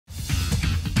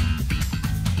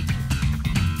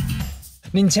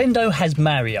Nintendo has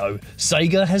Mario,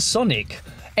 Sega has Sonic,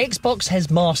 Xbox has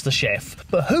MasterChef,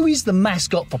 but who is the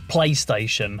mascot for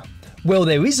PlayStation? Well,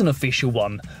 there is an official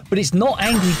one, but it's not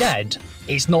Angry Dad,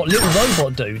 it's not Little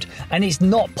Robot Dude, and it's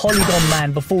not Polygon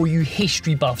Man before you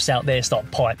history buffs out there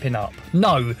start piping up.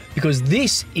 No, because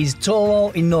this is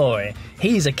Toro Inoue.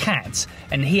 He is a cat,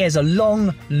 and he has a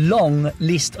long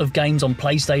list of games on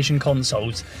PlayStation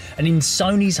consoles, and in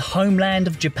Sony's homeland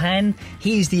of Japan,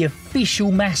 he is the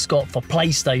official mascot for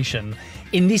PlayStation.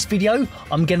 In this video,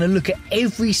 I'm going to look at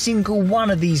every single one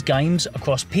of these games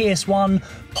across PS1,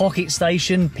 Pocket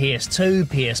Station, PS2,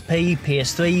 PSP,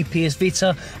 PS3, PS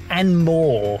Vita, and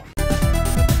more.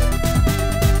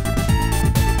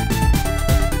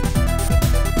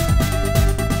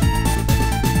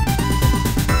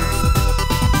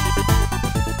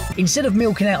 Instead of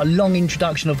milking out a long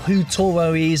introduction of who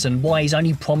Toro is and why he's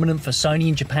only prominent for Sony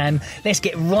in Japan, let's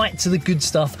get right to the good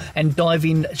stuff and dive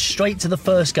in straight to the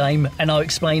first game, and I'll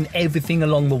explain everything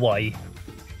along the way.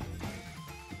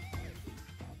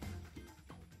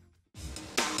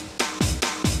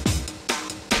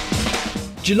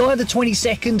 July the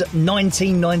 22nd,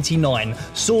 1999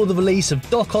 saw the release of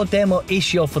Doko Demo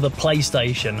Issyo for the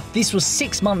PlayStation. This was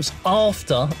 6 months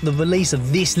after the release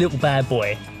of this little bad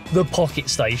boy, the Pocket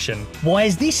Station. Why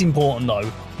is this important though?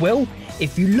 Well,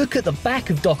 if you look at the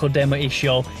back of Doko Demo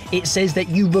Issyo, it says that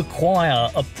you require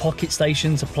a Pocket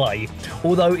Station to play,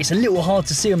 although it's a little hard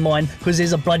to see on mine because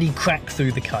there's a bloody crack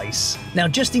through the case. Now,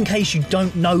 just in case you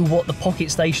don't know what the Pocket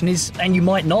Station is, and you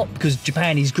might not because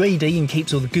Japan is greedy and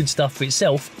keeps all the good stuff for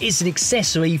itself, it's an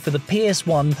accessory for the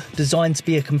PS1 designed to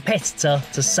be a competitor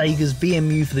to Sega's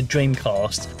VMU for the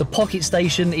Dreamcast. The Pocket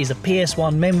Station is a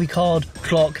PS1 memory card,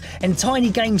 clock, and tiny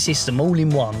game system all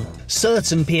in one.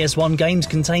 Certain PS1 games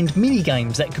contained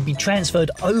mini-games that could be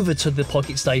transferred over to the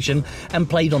Pocket Station and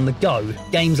played on the go.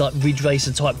 Games like Ridge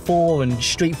Racer Type 4 and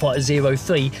Street Fighter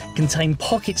 03 contain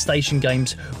Pocket Station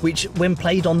games which, when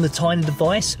played on the tiny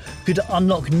device, could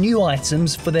unlock new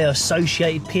items for their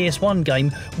associated PS1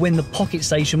 game when the Pocket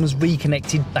Station was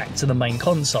reconnected back to the main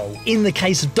console. In the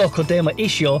case of Doko Demo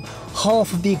Issyo,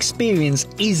 half of the experience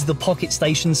is the Pocket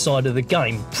Station side of the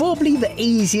game. Probably the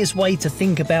easiest way to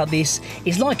think about this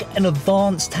is like an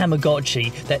advanced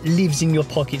Tamagotchi that lives in your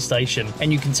Pocket Station,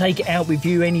 and you can take it out with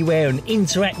you anywhere and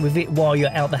interact with it while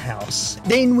you're out the house.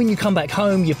 Then when you come back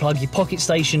home, you plug your Pocket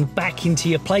Station back into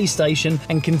your PlayStation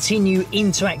and continue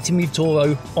interacting with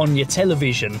Toro on your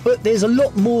television. But there's a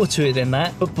lot more to it than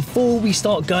that. But before we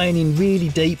start going in really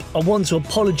deep, I want to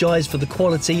apologise for the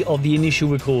quality of the initial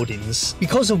recordings.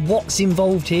 Because of what's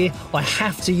involved here, I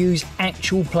have to use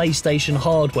actual PlayStation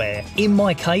hardware. In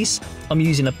my case, I'm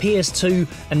using a PS2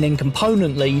 and then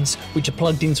component leads which are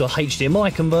plugged into a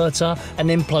HDMI converter and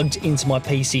then plugged into my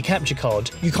PC capture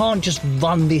card. You can't just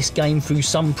run this game through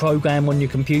some program on your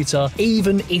computer,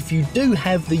 even if you do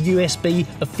have the USB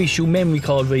official memory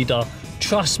card reader.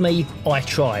 Trust me, I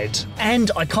tried. And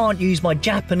I can't use my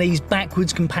Japanese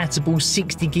backwards compatible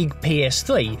 60 gig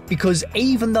PS3 because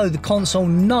even though the console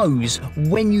knows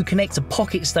when you connect a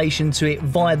Pocket Station to it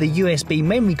via the USB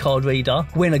memory card reader,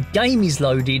 when a game is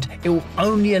loaded, it will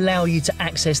only allow you to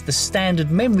access the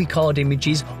standard memory card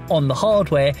images on the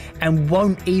hardware and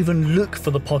won't even look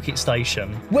for the Pocket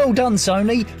Station. Well done,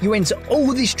 Sony. You went to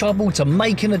all this trouble to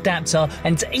make an adapter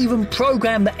and to even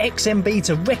program the XMB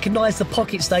to recognise the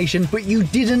Pocket Station, but you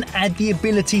didn't add the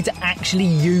ability to actually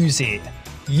use it.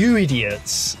 You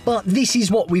idiots. But this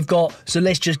is what we've got, so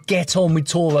let's just get on with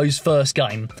Toro's first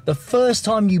game. The first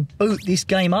time you boot this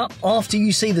game up, after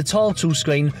you see the title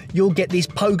screen, you'll get this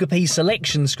Pogopi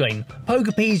selection screen.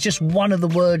 Pogopi is just one of the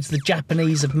words the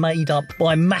Japanese have made up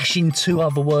by mashing two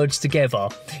other words together.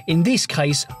 In this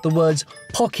case, the words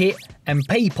pocket and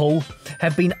people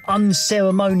have been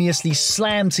unceremoniously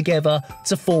slammed together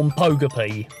to form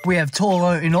Pogopi. We have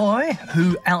Toro Inoue,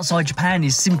 who outside Japan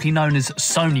is simply known as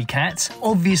Sony Cat.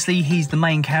 Obviously he's the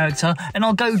main character, and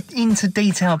I'll go into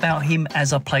detail about him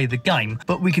as I play the game,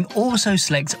 but we can also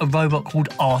select a robot called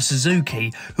R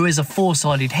Suzuki, who has a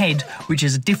four-sided head which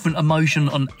has a different emotion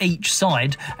on each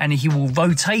side, and he will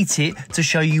rotate it to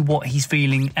show you what he's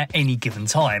feeling at any given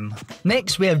time.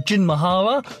 Next we have Jun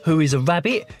Mahara, who is a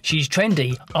rabbit. She's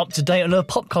trendy, up to date on her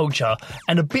pop culture,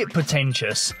 and a bit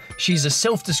pretentious. She's a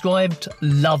self-described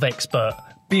love expert.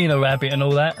 being a rabbit and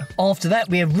all that. After that,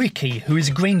 we have Ricky, who is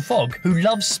a green frog, who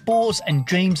loves sports and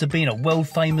dreams of being a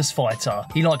world-famous fighter.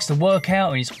 He likes to work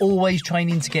out and is always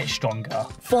training to get stronger.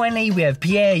 Finally, we have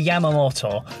Pierre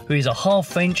Yamamoto, who is a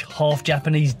half-French,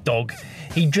 half-Japanese dog.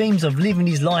 He dreams of living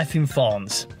his life in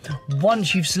France.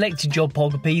 Once you've selected your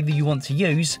Pokepi that you want to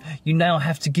use, you now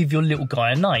have to give your little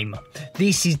guy a name.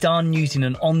 This is done using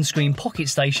an on-screen pocket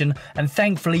station, and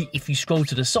thankfully, if you scroll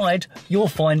to the side, you'll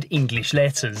find English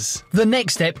letters. The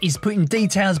next step is putting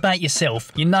details about yourself: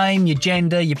 your name, your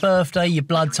gender, your birthday, your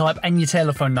blood type, and your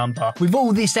telephone number. With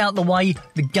all this out the way,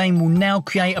 the game will now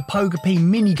create a Pokepi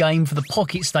minigame for the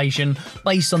pocket station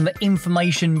based on the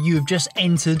information you have just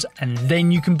entered, and then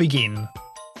you can begin.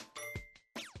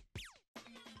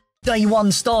 Day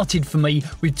one started for me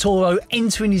with Toro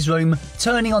entering his room,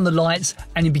 turning on the lights,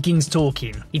 and he begins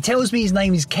talking. He tells me his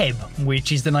name is Keb,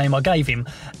 which is the name I gave him,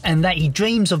 and that he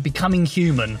dreams of becoming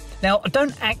human. Now, I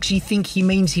don't actually think he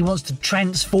means he wants to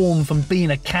transform from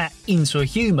being a cat into a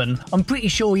human. I'm pretty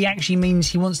sure he actually means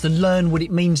he wants to learn what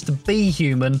it means to be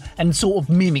human and sort of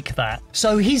mimic that.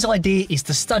 So his idea is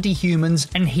to study humans,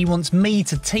 and he wants me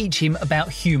to teach him about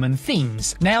human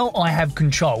things. Now I have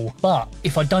control, but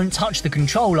if I don't touch the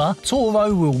controller,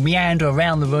 Toro will meander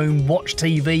around the room, watch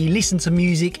TV, listen to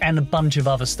music, and a bunch of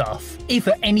other stuff. If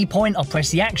at any point I press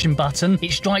the action button,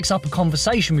 it strikes up a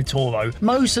conversation with Toro.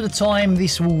 Most of the time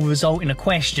this will result in a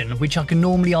question, which I can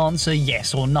normally answer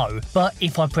yes or no. But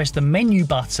if I press the menu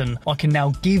button, I can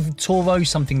now give Toro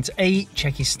something to eat,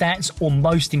 check his stats, or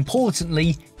most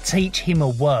importantly, teach him a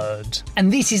word.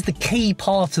 And this is the key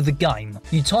part of the game.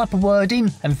 You type a word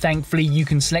in, and thankfully you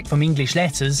can select from English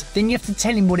letters, then you have to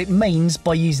tell him what it means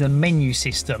by using a menu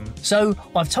system. So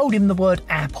I've told him the word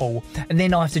apple, and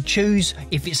then I have to choose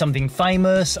if it's something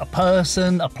famous, a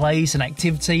person, a place, an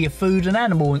activity, a food, an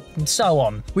animal, and so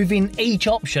on. Within each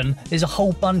option, there's a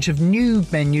whole bunch of new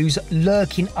menus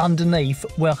lurking underneath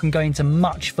where I can go into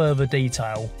much further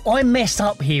detail. I messed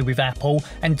up here with apple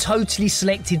and totally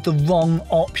selected the wrong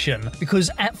option,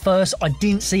 because at first I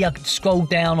didn't see I could scroll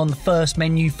down on the first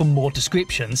menu for more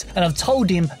descriptions, and I've told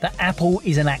him that apple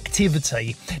is an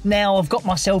activity. Now I've got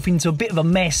myself into a bit of a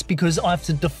mess because I have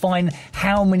to define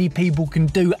how many people can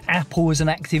do apple as an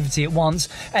activity at once,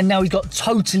 and now he's got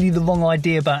totally the wrong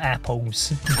idea about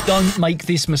apples. Don't make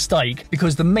this mistake,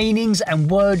 because the meanings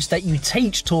and words that you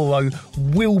teach Toro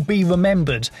will be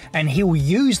remembered, and he'll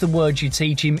use the words you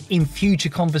teach him in future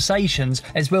conversations,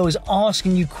 as well as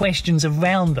asking you questions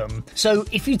around them. So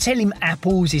if you tell him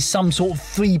apples is some sort of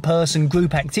 3-person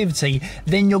group activity,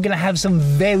 then you're going to have some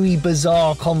very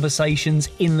bizarre conversations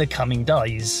in the coming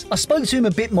days. I spoke to him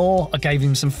a bit more, I gave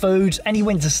him some food, and he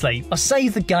went to sleep. I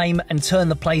saved the game and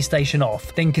turned the PlayStation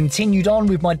off, then continued on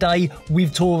with my day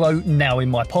with Toro now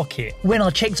in my pocket. When I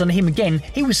checked on him again,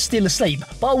 he was still asleep,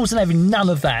 but I wasn't having none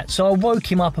of that, so I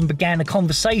woke him up and began a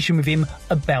conversation with him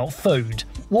about food.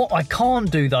 What I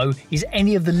can't do though is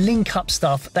any of the link up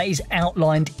stuff that is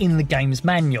outlined in the game's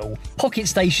manual. Pocket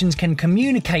stations can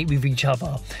communicate with each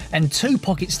other, and 2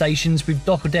 pocket stations with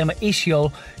Doko Demo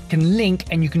Issyo can link,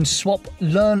 and you can swap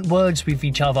learned words with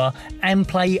each other and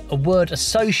play a word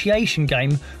association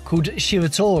game called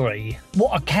Shiratori.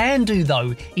 What I can do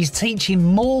though is teach him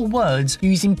more words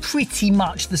using pretty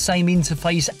much the same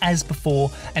interface as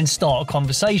before and start a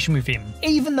conversation with him.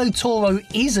 Even though Toro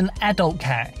is an adult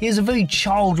cat, he has a very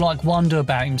childlike wonder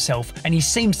about himself, and he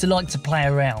seems to like to play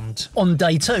around. On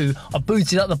day 2, I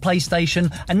booted up the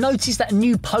PlayStation and noticed that a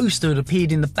new poster had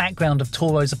appeared in the background of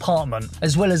Toro's apartment,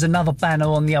 as well as another banner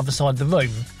on the other side of the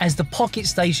room. As the pocket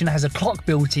station has a clock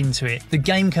built into it, the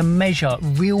game can measure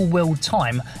real world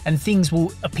time, and things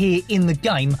will appear in the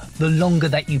game the longer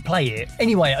that you play it.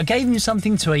 Anyway, I gave him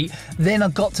something to eat, then I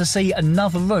got to see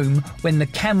another room when the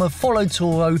camera followed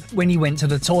Toro when he went to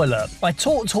the toilet. I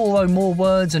taught Toro more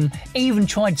words and even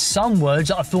tried some words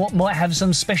that I thought might have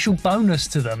some special bonus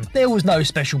to them. There was no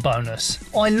special bonus.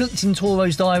 I looked in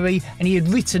Toro's diary and he had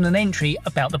written an entry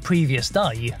about the previous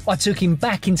day. I took him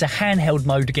back into handheld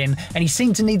mode again, and he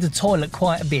seemed to need the toilet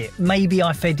quite a bit. Maybe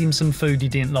I fed him some food he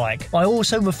didn't like. I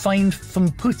also refrained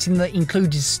from putting the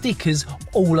included stickers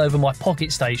all over my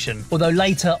pocket station, although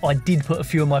later I did put a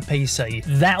few on my PC.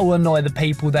 That will annoy the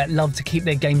people that love to keep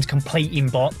their games complete in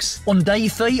box. On day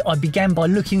 3, I began by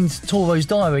looking into Toro's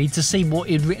diary to see what what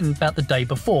he'd written about the day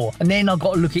before. And then I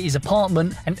got to look at his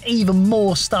apartment, and even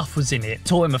more stuff was in it.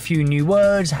 Taught him a few new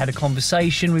words, had a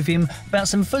conversation with him about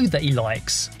some food that he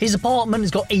likes. His apartment has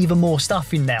got even more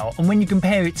stuff in now, and when you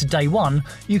compare it to day one,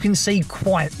 you can see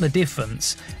quite the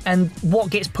difference. And what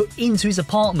gets put into his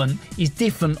apartment is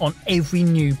different on every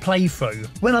new playthrough.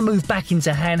 When I moved back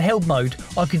into handheld mode,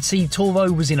 I could see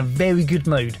Toro was in a very good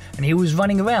mood and he was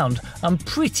running around. I'm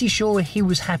pretty sure he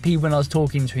was happy when I was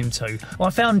talking to him too. I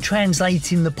found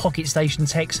translating the Pocket Station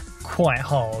text quite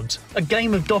hard. A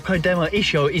game of Doko Demo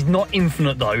Issyo is not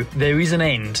infinite though, there is an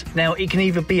end. Now it can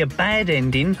either be a bad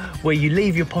ending where you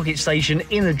leave your Pocket Station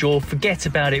in a drawer, forget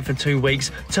about it for 2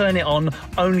 weeks, turn it on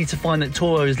only to find that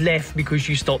Toro has left because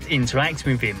you stopped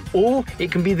interacting with him. Or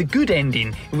it can be the good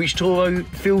ending in which Toro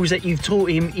feels that you've taught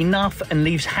him enough and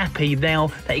leaves happy now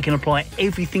that he can apply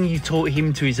everything you taught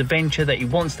him to his adventure that he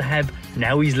wants to have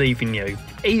now he's leaving you.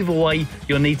 Either way,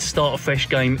 you'll need to start a fresh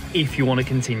game if you want to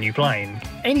continue playing.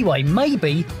 Anyway,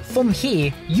 maybe from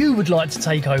here you would like to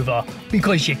take over,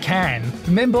 because you can.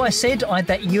 Remember I said I had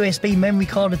that USB memory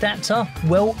card adapter?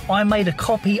 Well, I made a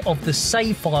copy of the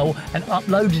save file and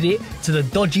uploaded it to the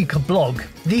Dodgykebaab.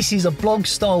 This is a blog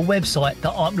style website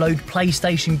that I upload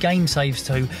PlayStation game saves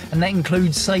to, and that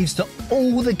includes saves to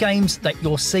all the games that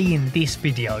you'll see in this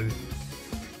video.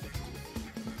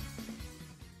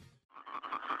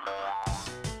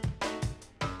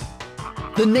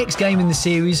 The next game in the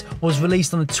series was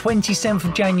released on the 27th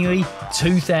of January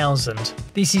 2000.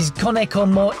 This is Koneko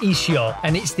Mo Issho,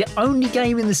 and it's the only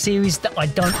game in the series that I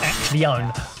don't actually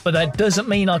own. But that doesn't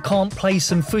mean I can't play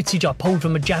some footage I pulled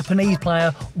from a Japanese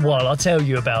player while I tell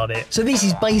you about it. So this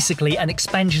is basically an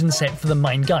expansion set for the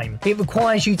main game. It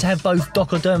requires you to have both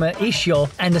Doko Demo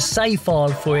Issyo and a save file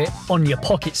for it on your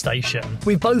Pocket Station.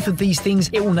 With both of these things,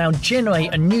 it will now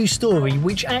generate a new story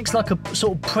which acts like a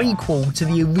sort of prequel to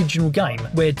the original game,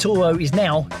 where Toro is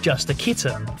now just a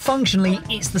kitten. Functionally,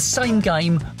 it's the same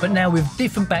game, but now with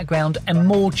different background and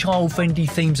more child-friendly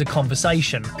themes of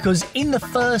conversation. Because in the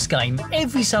first game,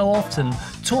 every so often,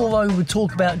 Toro would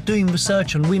talk about doing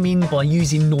research on women by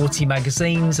using naughty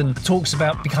magazines and talks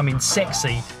about becoming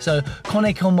sexy. So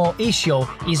Koneko Mo Issho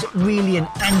is really an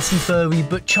anti-furry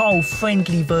but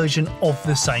child-friendly version of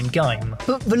the same game.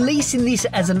 But releasing this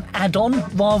as an add-on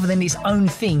rather than its own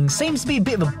thing seems to be a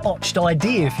bit of a botched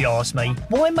idea if you ask me.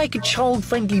 Why make a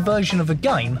child-friendly version of a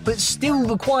game but still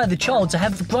require the child to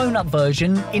have the grown-up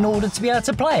version in order to be able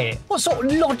to play it? What sort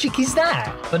of logic is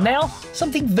that? But now,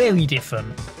 something very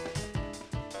different.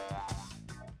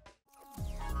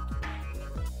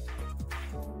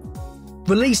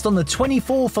 Released on the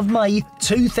 24th of May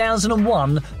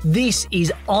 2001, this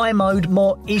is i modo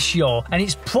mo issho, and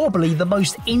it's probably the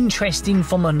most interesting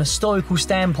from an historical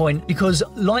standpoint because,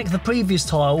 like the previous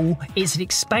title, it's an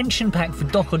expansion pack for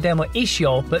Doko Demo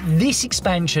Issyo, but this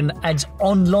expansion adds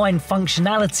online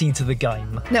functionality to the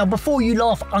game. Now, before you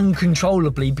laugh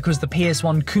uncontrollably because the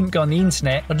PS1 couldn't go on the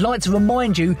internet, I'd like to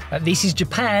remind you that this is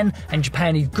Japan, and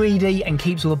Japan is greedy and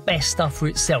keeps all the best stuff for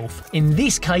itself. In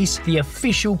this case, the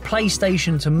official PlayStation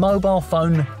to mobile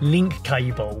phone link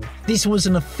cable. This was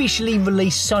an officially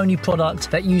released Sony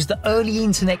product that used the early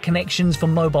internet connections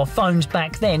from mobile phones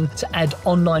back then to add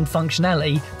online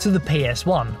functionality to the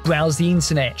PS1. Browse the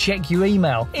internet, check your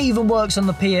email, even works on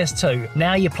the PS2.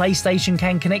 Now your PlayStation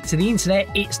can connect to the internet,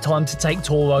 it's time to take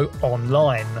Toro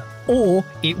online. Or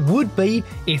it would be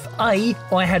if A,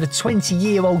 I had a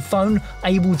 20-year-old phone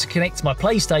able to connect to my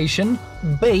PlayStation,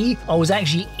 B, I was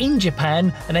actually in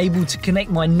Japan and able to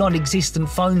connect my non-existent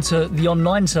phone to the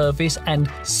online service, and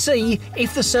C,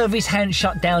 if the service hadn't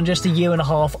shut down just a year and a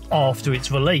half after its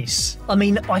release. I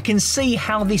mean, I can see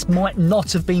how this might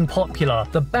not have been popular.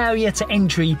 The barrier to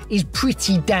entry is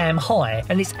pretty damn high,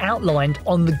 and it's outlined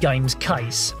on the game's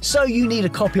case. So you need a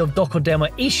copy of Doko Demo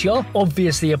Issyo,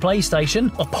 obviously a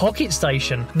PlayStation, a Pocket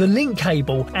Station, the link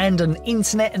cable, and an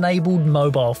internet-enabled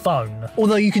mobile phone.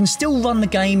 Although you can still run the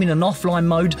game in an offline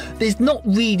mode, there's not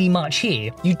really much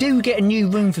here. You do get a new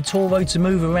room for Toro to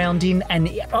move around in, and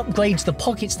it upgrades the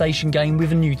Pocket Station game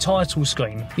with a new title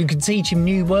screen. You can teach him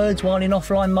new words while in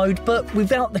offline mode, but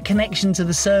without the connection to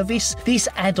the service, this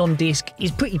add-on disc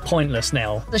is pretty pointless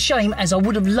now. It's a shame, as I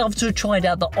would have loved to have tried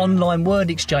out the online word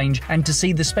exchange and to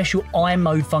see the special I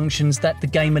mode functions that the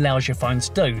game allows your phone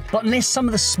to do. But unless some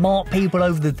of the smart people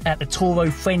over at the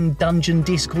Toro Friend Dungeon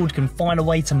Discord can find a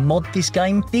way to mod this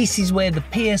game, this is where the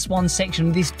PS1 section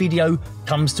of this video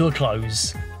comes to a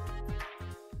close.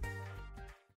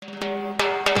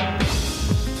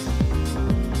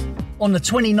 On the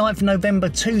 29th of November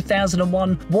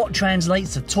 2001, what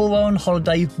translates to Toro on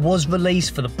Holiday was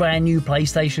released for the brand new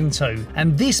PlayStation 2,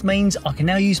 and this means I can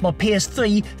now use my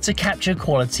PS3 to capture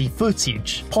quality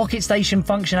footage. Pocket Station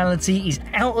functionality is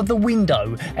out of the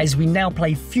window as we now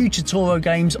play future Toro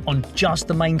games on just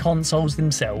the main consoles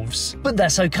themselves. But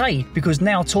that's okay, because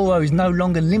now Toro is no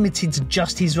longer limited to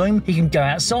just his room, he can go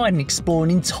outside and explore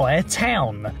an entire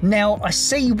town. Now, I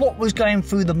see what was going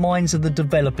through the minds of the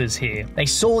developers here. They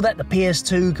saw that the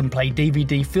PS2 can play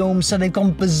DVD films, so they've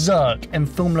gone berserk and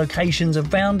filmed locations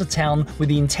around the town with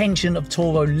the intention of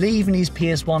Toro leaving his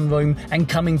PS1 room and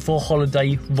coming for a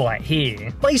holiday right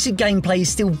here. Basic gameplay is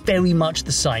still very much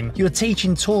the same. You're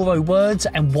teaching Toro words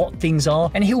and what things are,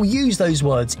 and he'll use those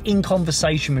words in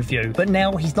conversation with you. But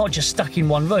now he's not just stuck in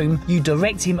one room, you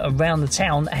direct him around the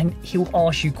town and he'll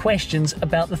ask you questions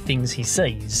about the things he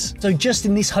sees. So just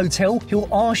in this hotel, he'll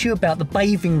ask you about the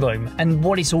bathing room and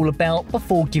what it's all about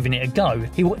before giving it a go.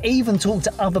 He will even talk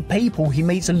to other people he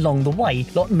meets along the way,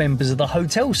 like members of the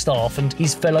hotel staff and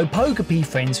his fellow Pokepi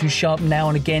friends who show up now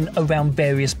and again around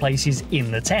various places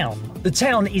in the town. The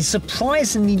town is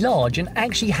surprisingly large and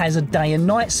actually has a day and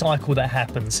night cycle that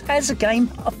happens. As a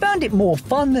game, I found it more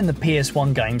fun than the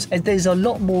PS1 games, as there's a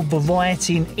lot more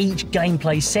variety in each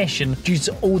gameplay session due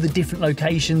to all the different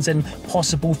locations and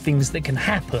possible things that can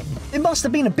happen. There must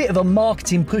have been a bit of a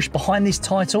marketing push behind this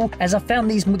title, as I found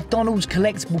these McDonald's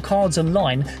collectible cards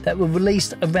online that were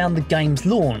released around the game's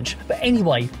launch. But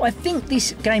anyway, I think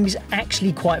this game is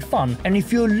actually quite fun, and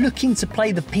if you're looking to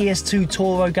play the PS2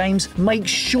 Toro games, make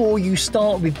sure you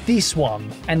start with this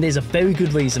one, and there's a very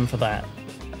good reason for that.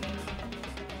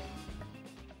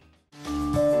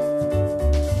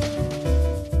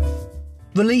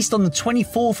 Released on the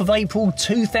 24th of April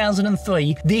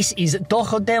 2003, this is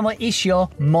Doko Demo Issyo,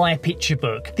 My Picture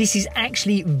Book. This is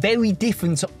actually very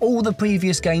different to all the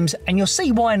previous games, and you'll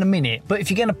see why in a minute. But if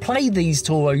you're going to play these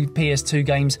Toro PS2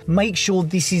 games, make sure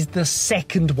this is the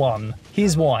second one.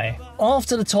 Here's why.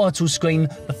 After the title screen,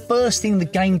 the first thing the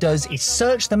game does is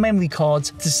search the memory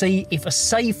cards to see if a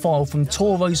save file from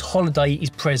Toro's Holiday is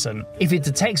present. If it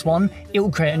detects one, it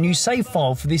will create a new save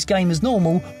file for this game as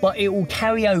normal, but it will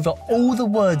carry over all the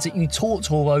words that you taught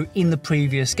Toro in the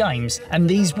previous games, and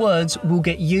these words will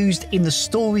get used in the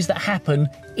stories that happen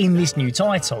in this new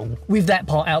title. With that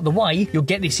part out the way, you'll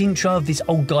get this intro of this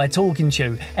old guy talking to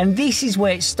you, and this is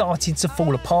where it started to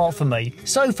fall apart for me.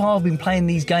 So far I've been playing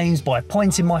these games by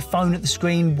pointing my phone at the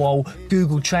screen while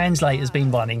Google Translate has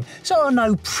been running, so I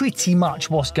know pretty much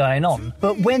what's going on.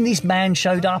 But when this man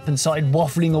showed up and started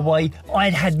waffling away,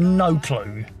 I'd had no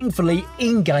clue. Thankfully,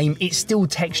 in-game it's still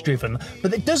text driven,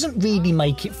 but that doesn't really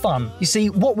make it fun. You see,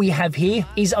 what we have here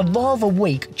is a rather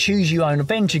weak choose your own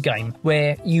adventure game,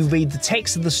 where you read the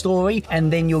text of the story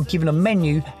and then you're given a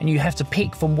menu and you have to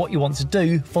pick from what you want to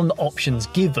do from the options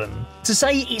given. To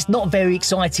say it's not very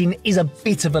exciting is a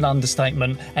bit of an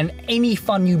understatement, and any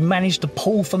fun you manage to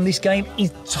pull from this game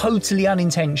is totally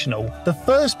unintentional. The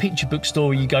first picture book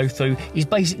story you go through is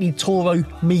basically Toro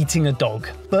meeting a dog,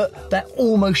 but that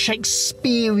almost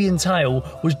Shakespearean tale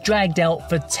was dragged out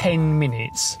for 10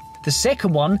 minutes. The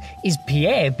second one is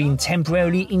Pierre being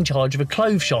temporarily in charge of a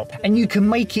clothes shop, and you can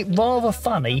make it rather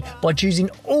funny by choosing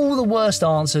all the worst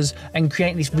answers and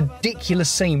creating this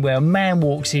ridiculous scene where a man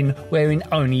walks in wearing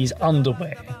only his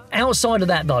underwear. Outside of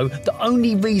that though, the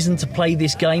only reason to play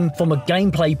this game from a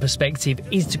gameplay perspective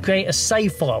is to create a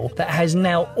save file that has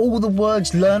now all the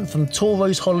words learnt from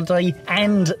Toro's Holiday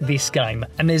and this game,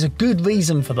 and there's a good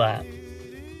reason for that.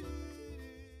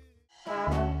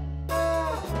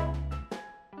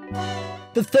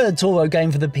 The third Toro game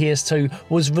for the PS2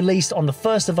 was released on the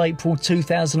 1st of April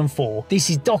 2004. This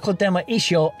is Doko Demo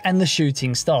Issyo and the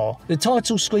Shooting Star. The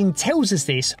title screen tells us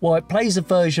this while it plays a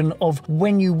version of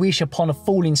When You Wish Upon a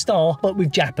Falling Star, but with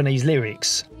Japanese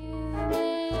lyrics.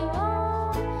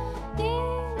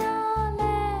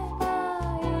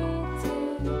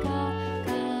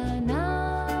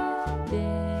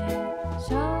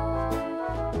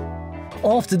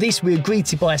 After this, we are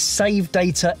greeted by a save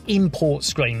data import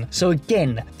screen. So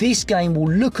again, this game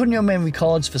will look on your memory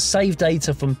cards for save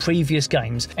data from previous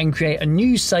games and create a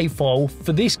new save file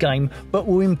for this game, but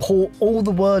will import all the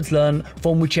words learned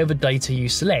from whichever data you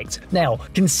select. Now,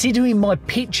 considering my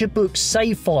picture book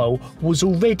save file was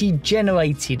already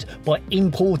generated by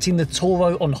importing the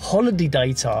Toro on Holiday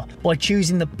data, by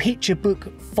choosing the picture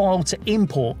book file to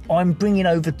import, I'm bringing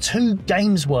over 2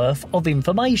 games worth of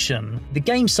information. The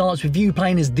game starts with you you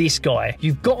playing as this guy.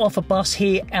 You've got off a bus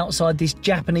here outside this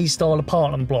Japanese style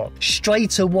apartment block.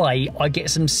 Straight away, I get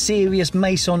some serious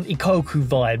Maison Ikoku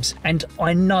vibes, and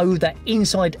I know that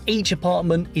inside each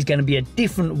apartment is going to be a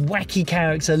different wacky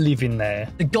character living there.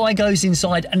 The guy goes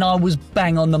inside and I was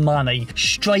bang on the money.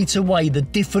 Straight away, the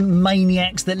different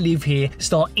maniacs that live here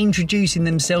start introducing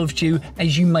themselves to you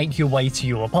as you make your way to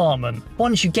your apartment.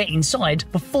 Once you get inside,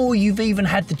 before you've even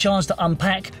had the chance to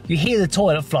unpack, you hear the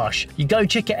toilet flush. You go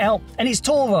check it out and it's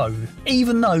Toro.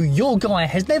 Even though your guy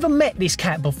has never met this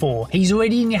cat before, he's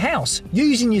already in your house,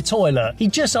 using your toilet. He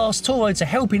just asks Toro to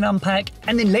help him unpack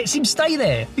and then lets him stay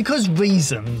there, because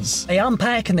reasons. They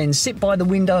unpack and then sit by the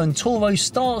window and Toro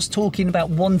starts talking about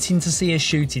wanting to see a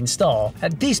shooting star.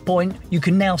 At this point, you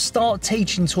can now start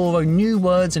teaching Toro new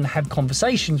words and have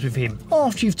conversations with him.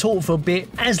 After you've talked for a bit,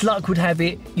 as luck would have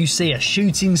it, you see a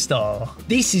shooting star.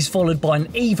 This is followed by an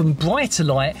even brighter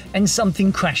light and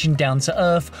something crashing down to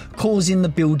earth, causing the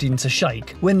building to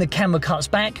shake. When the camera cuts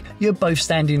back, you're both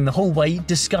standing in the hallway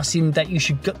discussing that you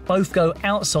should both go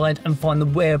outside and find the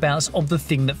whereabouts of the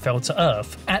thing that fell to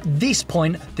earth. At this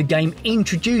point, the game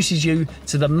introduces you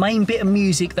to the main bit of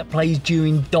music that plays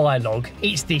during dialogue.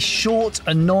 It's this short,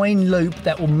 annoying loop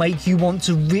that will make you want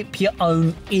to rip your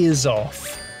own ears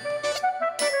off.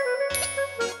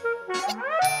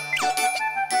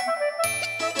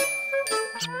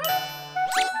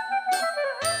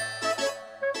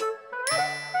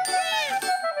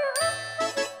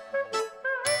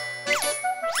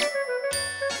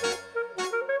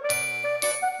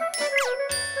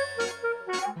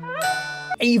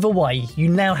 Either way, you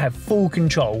now have full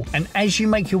control, and as you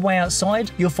make your way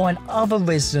outside, you'll find other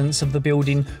residents of the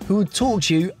building who will talk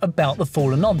to you about the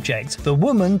fallen object. The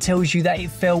woman tells you that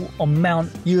it fell on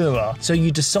Mount Ura, so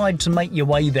you decide to make your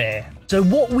way there. So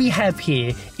what we have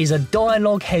here is a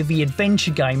dialogue-heavy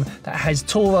adventure game that has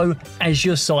Toro as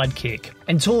your sidekick.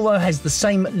 And Toro has the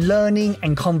same learning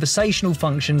and conversational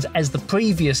functions as the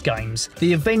previous games.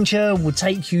 The adventure will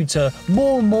take you to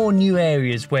more and more new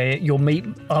areas where you'll meet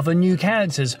other new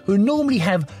characters who normally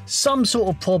have some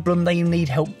sort of problem they need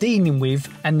help dealing with,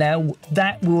 and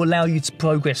that will allow you to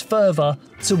progress further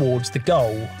towards the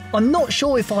goal. I'm not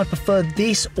sure if I prefer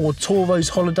this or Toro's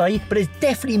Holiday, but it's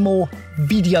definitely more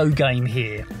video game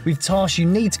here, with tasks you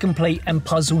need to complete and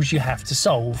puzzles you have to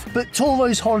solve. But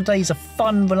Toro's Holiday is a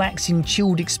fun, relaxing,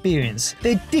 chilled experience.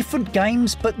 They're different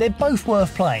games, but they're both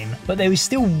worth playing. But there is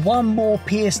still one more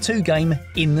PS2 game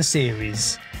in the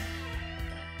series.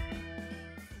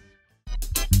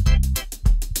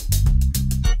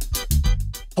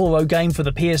 Toro game for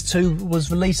the PS2 was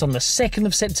released on the 2nd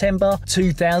of September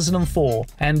 2004,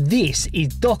 and this is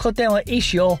Doko Demo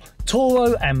Issyo,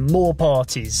 Toro and More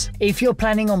Parties. If you're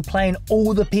planning on playing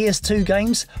all the PS2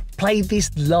 games, play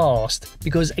this last,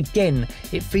 because again,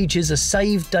 it features a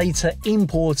save data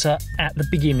importer at the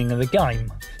beginning of the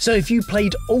game. So if you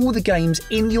played all the games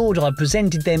in the order I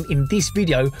presented them in this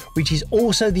video, which is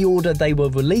also the order they were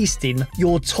released in,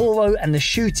 your Toro and the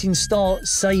Shooting Star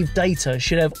save data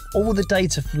should have all the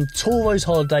data from Toro's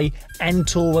Holiday and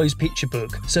Toro's Picture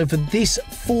Book. So for this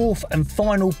fourth and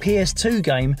final PS2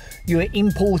 game, you are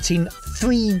importing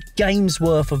 3 games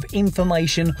worth of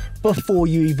information before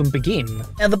you even begin.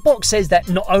 Now the box says that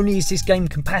not only is this game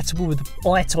compatible with the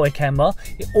iToy camera,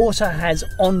 it also has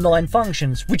online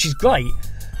functions, which is great.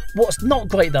 What's not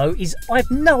great though is I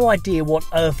have no idea what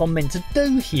earth I'm meant to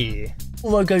do here.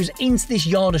 Toro goes into this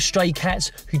yard of stray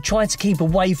cats who try to keep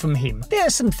away from him. There are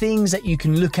some things that you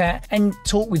can look at and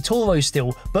talk with Toro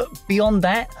still, but beyond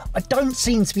that, I don't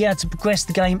seem to be able to progress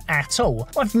the game at all.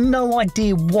 I've no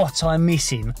idea what I'm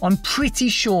missing. I'm pretty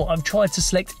sure I've tried to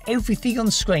select everything on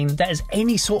screen that has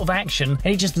any sort of action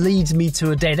and it just leads me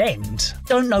to a dead end.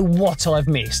 Don't know what I've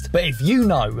missed, but if you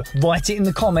know, write it in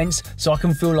the comments so I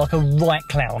can feel like a right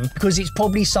clown, because it's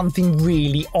probably something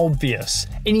really obvious.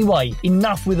 Anyway,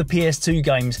 enough with the PS2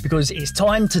 games, because it's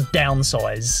time to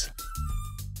downsize.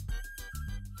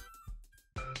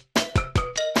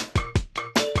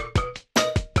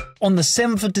 On the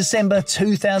 7th of December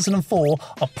 2004,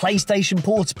 a PlayStation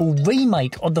Portable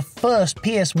remake of the first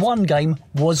PS1 game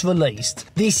was released.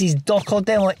 This is Doko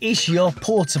Demo Issyo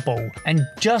Portable, and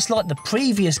just like the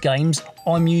previous games,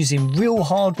 I'm using real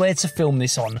hardware to film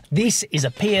this on. This is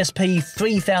a PSP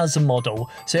 3000 model,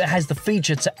 so it has the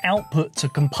feature to output to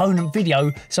component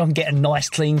video so I can get a nice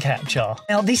clean capture.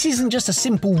 Now this isn't just a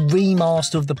simple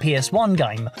remaster of the PS1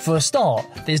 game. For a start,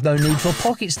 there's no need for a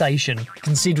Pocket Station,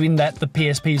 considering that the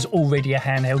PSP is already a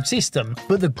handheld system,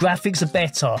 but the graphics are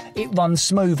better, it runs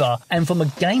smoother, and from a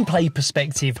gameplay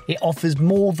perspective, it offers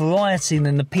more variety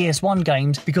than the PS1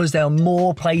 games because there are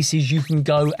more places you can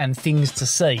go and things to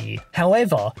see. However,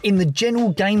 However, in the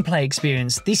general gameplay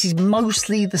experience, this is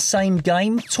mostly the same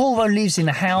game. Toro lives in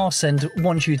a house and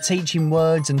wants you to teach him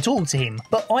words and talk to him,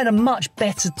 but I had a much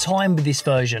better time with this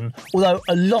version, although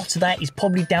a lot of that is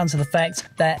probably down to the fact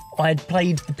that I had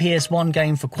played the PS1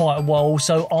 game for quite a while,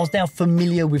 so I was now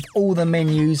familiar with all the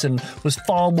menus and was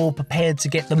far more prepared to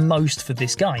get the most for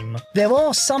this game. There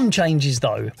are some changes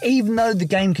though. Even though the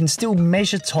game can still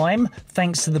measure time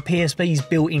thanks to the PSP's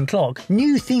built-in clock,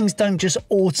 new things don't just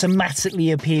automatically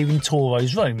appear in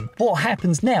Toro's room. What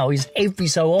happens now is every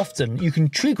so often you can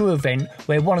trigger an event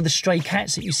where one of the stray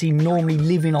cats that you see normally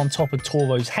living on top of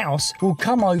Toro's house will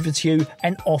come over to you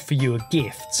and offer you a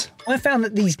gift. I found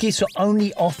that these gifts were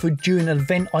only offered during an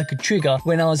event I could trigger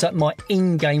when I was at my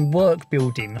in-game work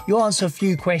building. You answer a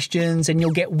few questions and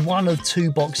you'll get one of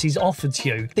two boxes offered to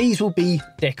you. These will be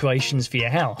decorations for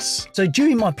your house. So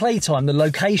during my playtime, the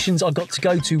locations I got to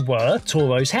go to were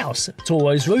Toro's house,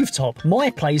 Toro's rooftop,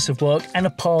 my place of work and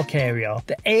a park area.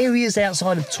 The areas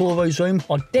outside of Toro's room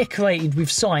are decorated with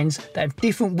signs that have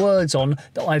different words on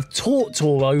that I've taught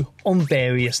Toro on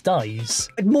various days.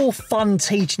 I had more fun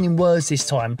teaching him words this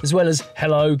time, as well as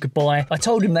hello, goodbye. I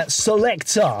told him that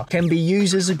selector can be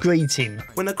used as a greeting.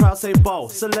 When the crowd say ball,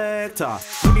 selector,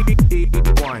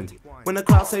 rewind. When the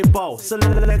crowd say ball,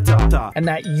 selector. And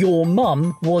that your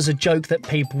mum was a joke that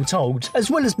people told, as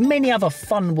well as many other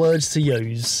fun words to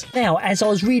use. Now, as I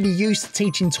was really used to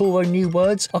teaching Toro new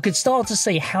words, I could start to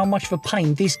see how much of a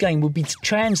pain this game would be to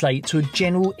translate to a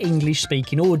general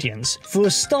English-speaking audience. For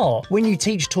a start, when you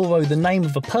teach Toro the name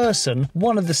of a person,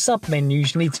 one of the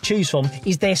sub-menus you need to choose from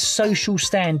is their social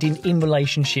standing in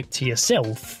relationship to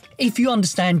yourself. If you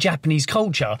understand Japanese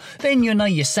culture, then you know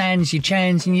your sans, your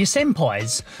chans and your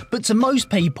senpais. But to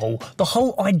most people, the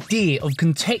whole idea of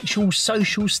contextual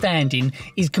social standing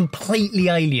is completely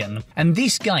alien. And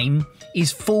this game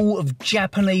is full of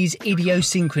Japanese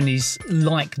idiosyncrasies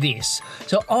like this.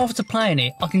 So after playing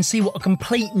it, I can see what a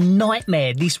complete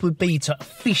nightmare this would be to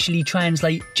officially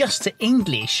translate just to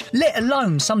English, let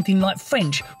alone something like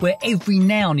French, where every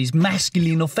noun is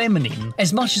masculine or feminine.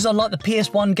 As much as I like the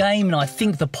PS1 game and I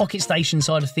think the Pocket Station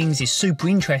side of things is super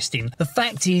interesting, the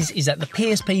fact is that the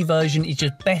PSP version is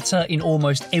just better in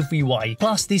almost every way.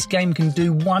 Plus, this game can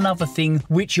do one other thing,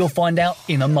 which you'll find out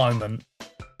in a moment.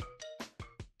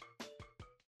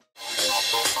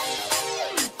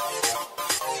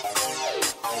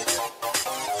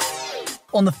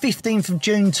 On the 15th of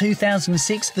June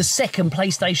 2006, the second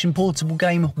PlayStation Portable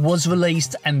game was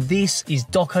released, and this is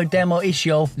Doko Demo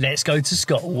Issyo, Let's Go to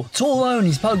School. Toro and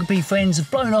his PokeP friends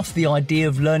have blown off the idea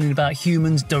of learning about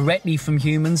humans directly from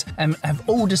humans and have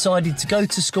all decided to go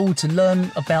to school to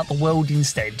learn about the world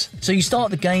instead. So you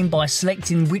start the game by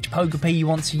selecting which PokeP you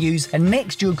want to use, and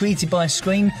next you're greeted by a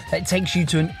screen that takes you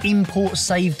to an import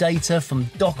save data from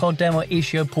Doko Demo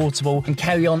Issyo Portable and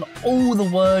carry on all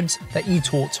the words that you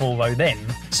taught Toro then.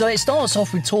 So it starts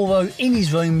off with Toro in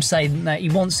his room saying that he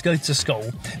wants to go to school.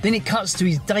 Then it cuts to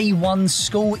his day one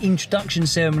school introduction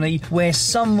ceremony where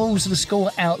some rules of the school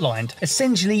are outlined.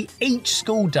 Essentially, each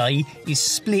school day is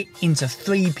split into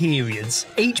 3 periods.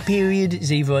 Each period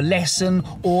is either a lesson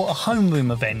or a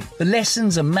homeroom event. The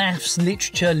lessons are maths,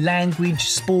 literature, language,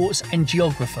 sports and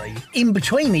geography. In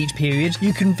between each period,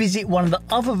 you can visit one of the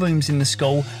other rooms in the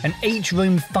school, and each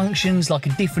room functions like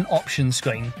a different option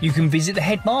screen. You can visit the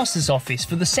headmaster's office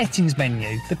for the settings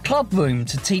menu, the club room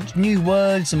to teach new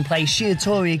words and play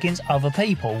Shiatori against other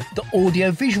people, the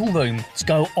audio-visual room to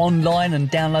go online and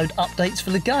download updates for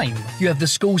the game. You have the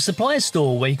school supply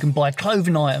store where you can buy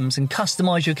clothing items and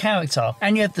customise your character,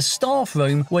 and you have the staff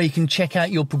room where you can check out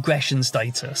your progression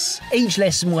status. Each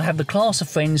lesson will have the class of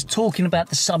friends talking about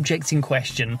the subject in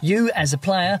question. You, as a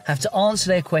player, have to answer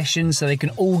their questions so they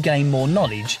can all gain more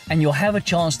knowledge, and you'll have a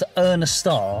chance to earn a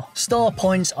star. Star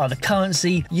points are the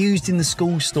currency used in the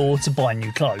school store to buy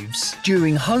new clothes.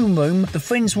 During homeroom, the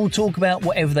friends will talk about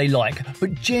whatever they like,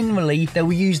 but generally they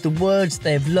will use the words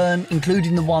they've learned,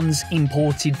 including the ones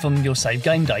imported from your save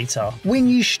game data. When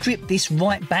you strip this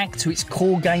right back to its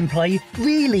core gameplay,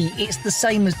 really it's the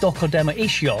same as Doko Demo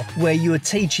Issyo, where you are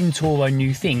teaching Toro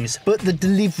new things, but the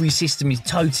delivery system is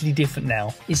totally different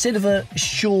now. Instead of a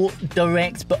short,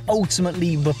 direct, but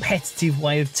ultimately repetitive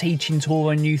way of teaching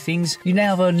Toro new things, you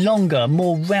now have a longer,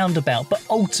 more roundabout, but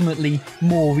ultimately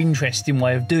more interesting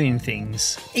way of doing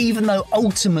things. Even though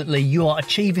ultimately you are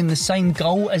achieving the same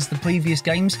goal as the previous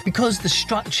games, because the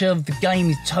structure of the game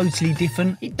is totally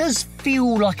different, it does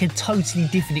feel like a totally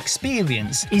different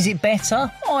experience. Is it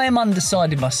better? I am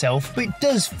undecided myself, but it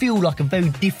does feel like a very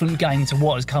different game to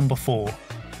what has come before.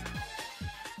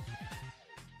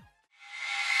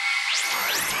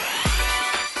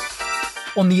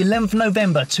 On the 11th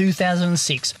November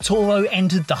 2006, Toro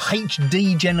entered the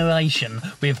HD generation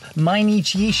with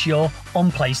Mainichi Issho on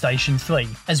PlayStation 3.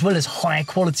 As well as high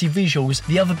quality visuals,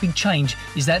 the other big change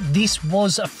is that this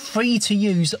was a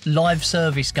free-to-use live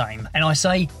service game. And I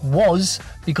say was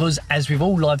because, as with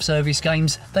all live service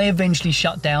games, they eventually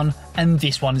shut down, and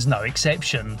this one is no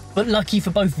exception. But lucky for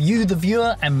both you the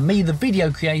viewer and me the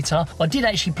video creator, I did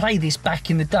actually play this back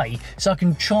in the day, so I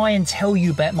can try and tell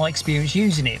you about my experience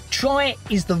using it. Try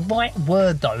is the right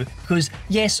word though, because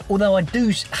yes, although I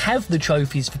do have the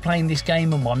trophies for playing this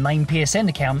game on my main PSN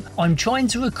account, I'm trying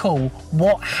to recall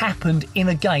what happened in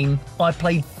a game I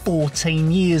played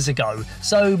 14 years ago,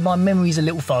 so my memory's a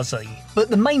little fuzzy. But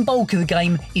the main bulk of the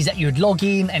game is that you'd log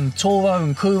in and Toro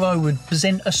and Kuro would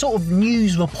present a sort of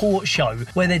news report show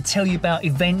where they'd tell you about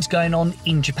events going on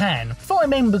in Japan. If I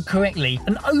remember correctly,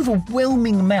 an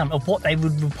overwhelming amount of what they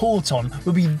would report on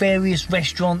would be various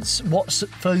restaurants, what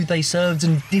food they served,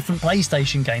 and different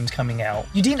PlayStation games coming out.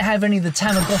 You didn't have any of the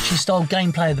Tamagotchi style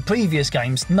gameplay of the previous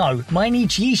games, no.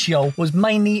 Mainichi Issho was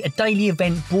mainly a daily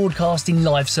event broadcasting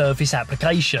live service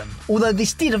application. Although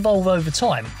this did evolve over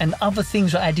time and other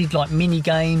things were added like mini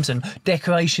games and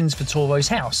decorations for Toro's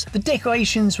house. The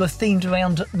decorations were themed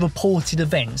around reported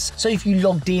events, so if you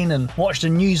logged in and watched a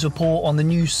news report on the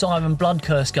new Siren Blood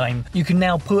Curse game, you can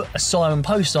now put a Siren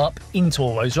poster up in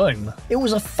Toro's room. It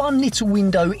was a fun little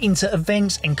window into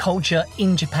events and culture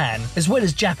in Japan, as well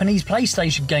as Japanese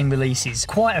PlayStation game releases,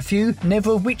 quite a few,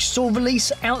 never of which saw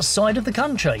release outside of the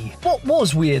country. What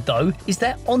was weird though is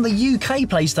that on the UK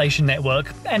PlayStation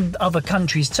network, and other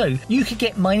countries too, you could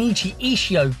get Mainichi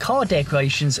Issho car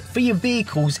decorations for your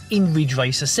vehicles in Ridge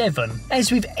Racer 7. As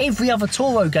with every other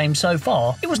Toro game so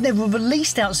far, it was never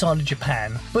released outside of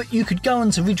Japan, but you could go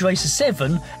onto Ridge Racer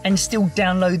 7 and still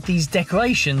download these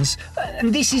decorations,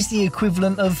 and this is the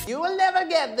equivalent of "You will never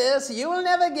get this, you will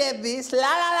never get this, la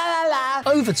la la la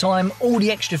la." Over time, all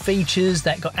the extra features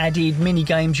that got added, mini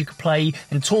games you could play,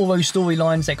 and Toro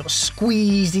storylines that got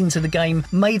squeezed into the game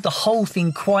made the whole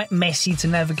thing quite messy to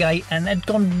navigate and had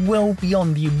gone well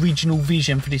beyond the original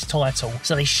vision for this title.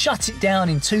 So they shut it down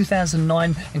in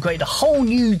 2009 and created a whole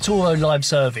new Toro live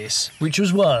service, which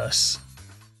was worse.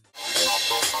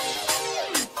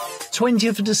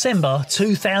 20th of December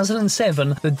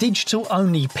 2007, the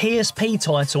digital-only PSP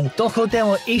title Doko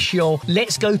Demo Issyo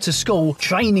Let's Go to School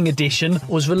Training Edition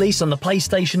was released on the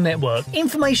PlayStation Network.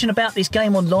 Information about this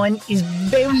game online is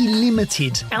very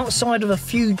limited. Outside of a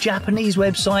few Japanese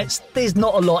websites, there's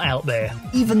not a lot out there.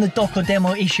 Even the Doko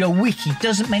Demo Issyo wiki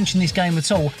doesn't mention this game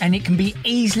at all, and it can be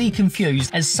easily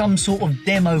confused as some sort of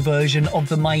demo version of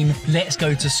the main Let's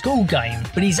Go to School game,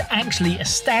 but is actually a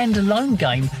standalone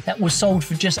game that was sold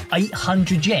for just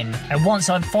 800 yen, and once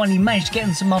I finally managed to get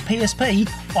into my PSP,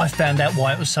 I found out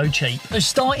why it was so cheap. So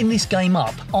starting this game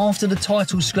up, after the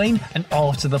title screen and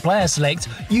after the player select,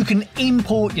 you can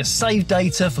import your save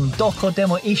data from Doko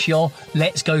Demo Issyo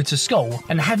Let's Go to School,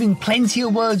 and having plenty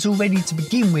of words already to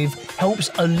begin with helps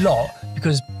a lot,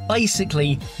 because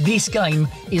basically this game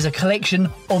is a collection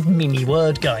of mini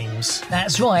word games.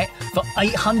 That's right, for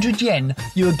 800 yen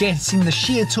you are getting the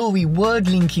Shiatori word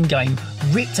linking game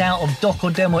ripped out of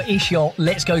Doko Demo Issyo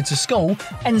Let's Go to School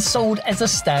and sold as a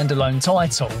standalone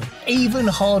title. Even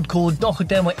hardcore Doko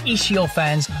Demo Issyo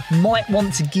fans might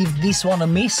want to give this one a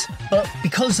miss, but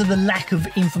because of the lack of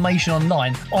information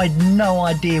online, I had no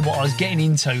idea what I was getting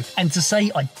into, and to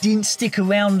say I didn't stick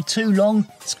around too long,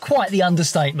 it's quite the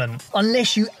understatement.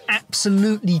 Unless you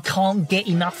absolutely can't get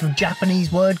enough of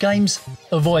Japanese word games,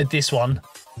 avoid this one.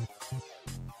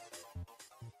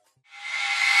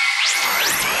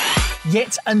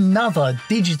 Yet another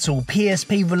digital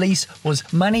PSP release was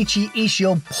Mainichi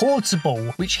Issyo Portable,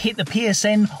 which hit the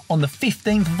PSN on the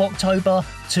 15th of October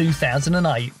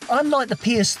 2008. Unlike the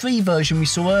PS3 version we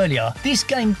saw earlier, this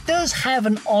game does have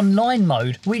an online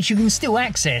mode which you can still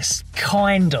access,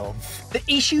 kind of. The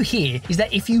issue here is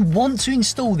that if you want to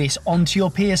install this onto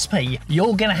your PSP,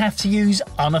 you're going to have to use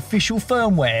unofficial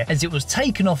firmware, as it was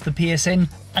taken off the PSN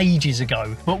ages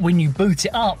ago. But when you boot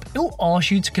it up, it'll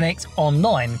ask you to connect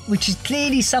online, which is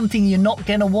clearly something you're not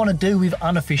going to want to do with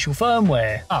unofficial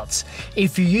firmware. But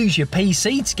if you use your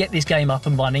PC to get this game up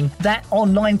and running, that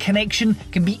online connection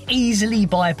can be easily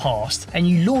bypassed and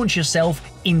you launch yourself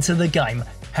into the game.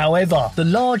 However, the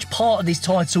large part of this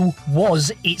title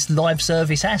was its live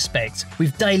service aspect,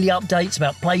 with daily updates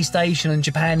about PlayStation and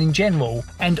Japan in general,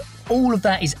 and all of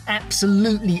that is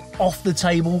absolutely off the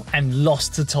table and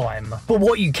lost to time. But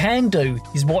what you can do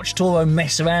is watch Toro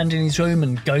mess around in his room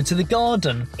and go to the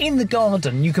garden. In the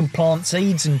garden, you can plant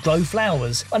seeds and grow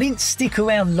flowers. I didn't stick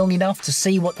around long enough to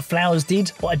see what the flowers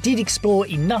did, but I did explore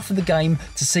enough of the game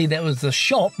to see there was the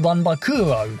shop run by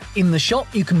Kuro. In the shop,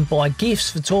 you can buy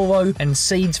gifts for Toro and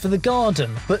seeds for the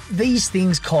garden, but these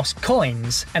things cost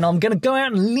coins, and I'm going to go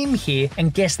out on a limb here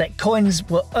and guess that coins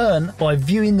were earned by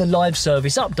viewing the live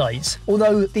service updates,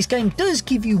 although this game does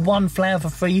give you one flower for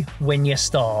free when you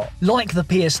start. Like the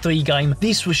PS3 game,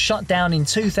 this was shut down in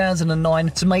 2009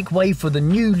 to make way for the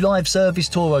new live service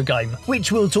Toro game,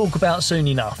 which we'll talk about soon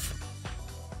enough.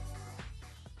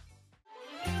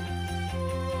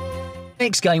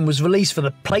 Next game was released for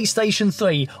the PlayStation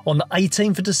 3 on the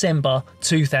 18th of December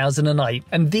 2008,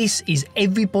 and this is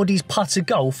Everybody's Putter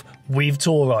Golf with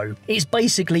Toro. It's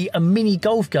basically a mini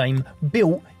golf game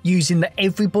built using the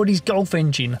Everybody's Golf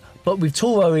engine, but with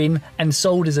Toro in, and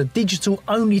sold as a digital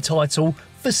only title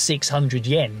for 600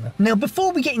 yen. Now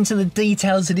before we get into the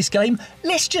details of this game,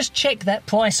 let's just check that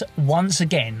price once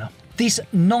again. This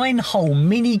 9-hole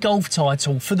mini golf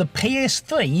title for the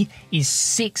PS3 is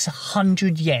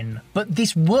 600 yen, but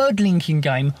this word linking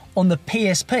game on the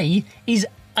PSP is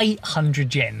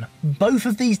 800 yen. Both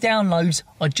of these downloads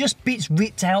are just bits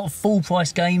ripped out of full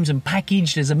price games and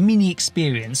packaged as a mini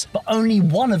experience, but only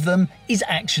one of them is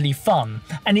actually fun,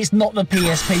 and it's not the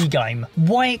PSP game.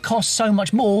 Why it costs so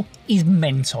much more is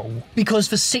mental, because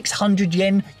for 600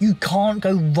 yen you can't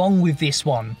go wrong with this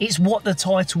one. It's what the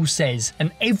title says,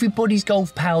 an Everybody's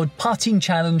Golf powered putting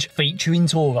challenge featuring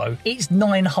Toro. It's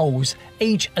 9 holes,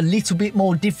 each a little bit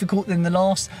more difficult than the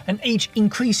last, and each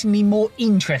increasingly more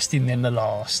interesting than the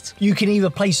last. You can either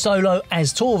play solo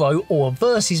as Toro or a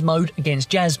versus mode against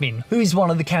Jasmine, who is one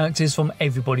of the characters from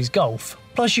Everybody's Golf.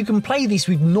 Plus you can play this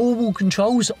with normal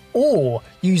controls or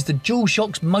use the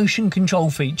DualShock's motion control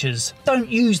features. Don't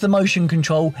use the motion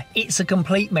control, it's a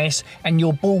complete mess and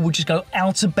your ball will just go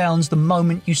out of bounds the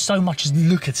moment you so much as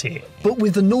look at it. But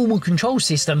with the normal control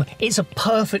system, it's a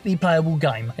perfectly playable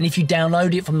game, and if you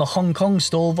download it from the Hong Kong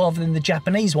store rather than the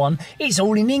Japanese one, it's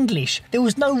all in English. There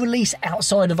was no release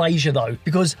outside of Asia though,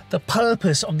 because the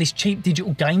purpose of this cheap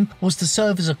digital game was to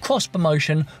serve as a cross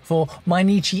promotion for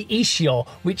Mainichi Issho,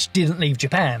 which didn't leave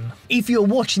Japan. If you're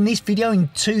watching this video in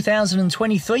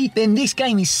 2023, then this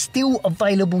game is still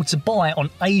available to buy on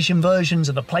Asian versions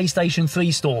of the PlayStation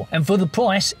 3 store, and for the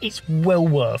price, it's well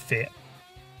worth it.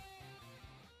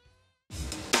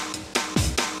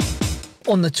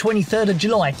 On the 23rd of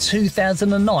July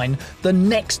 2009, the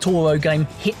next Toro game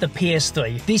hit the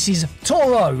PS3. This is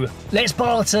Toro, Let's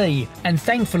Party! And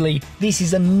thankfully, this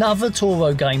is another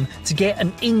Toro game to get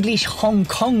an English Hong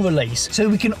Kong release, so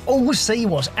we can all see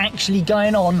what's actually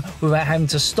going on without having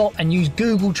to stop and use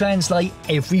Google Translate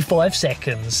every 5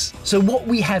 seconds. So what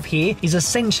we have here is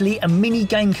essentially a mini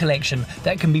game collection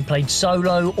that can be played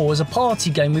solo or as a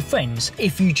party game with friends.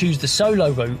 If you choose the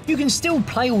solo route, you can still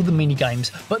play all the mini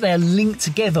games, but they are linked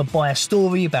together by a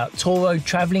story about Toro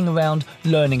travelling around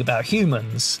learning about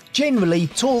humans. Generally,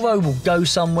 Toro will go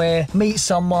somewhere, meet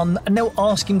someone, and they'll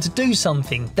ask him to do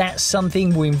something. That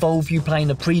something will involve you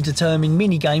playing a predetermined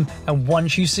minigame, and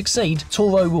once you succeed,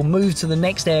 Toro will move to the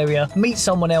next area, meet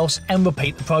someone else, and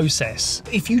repeat the process.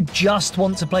 If you just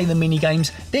want to play the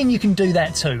minigames, then you can do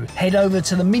that too. Head over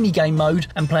to the minigame mode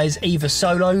and play as either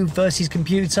solo versus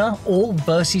computer or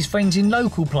versus friends in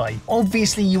local play.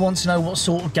 Obviously, you want to know what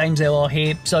sort of games there are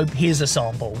here, so here's a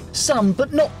sample. Some,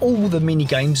 but not all the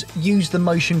minigames, use the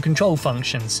motion control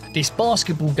functions. This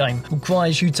basketball game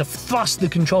requires you to thrust the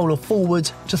controller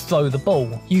forward to throw the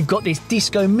ball. You've got this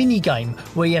disco minigame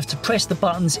where you have to press the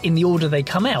buttons in the order they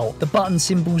come out. The button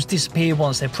symbols disappear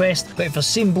once they're pressed, but if a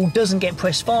symbol doesn't get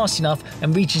pressed fast enough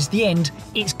and reaches the end,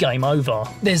 it's game over.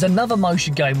 There's another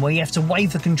motion game where you have to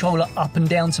wave the controller up and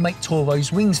down to make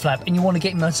Toro's wings flap, and you want to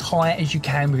get him as high as you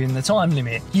can within the time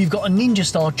limit. You've got a ninja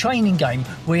style training game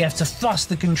where you have to thrust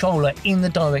the controller in the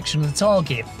direction of the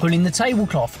target. Pulling the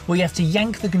tablecloth, where you have to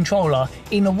yank the controller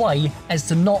in a way as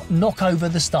to not knock over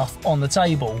the stuff on the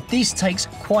table. This takes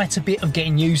quite a bit of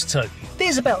getting used to.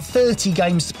 There's about 30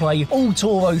 games to play, all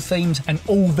Toro themed and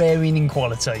all varying in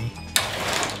quality.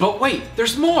 But wait,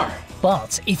 there's more!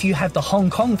 But if you have the Hong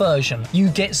Kong version, you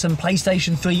get some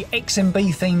PlayStation 3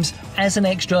 XMB themes as an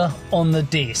extra on the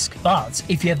disc. But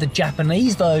if you have the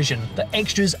Japanese version, the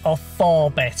extras are far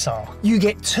better. You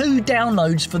get 2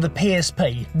 downloads for the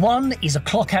PSP. One is a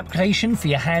clock application for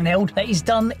your handheld that is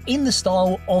done in the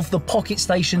style of the Pocket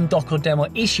Station Doko Demo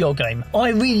Issyo game. I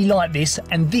really like this,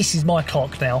 and this is my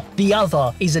clock now. The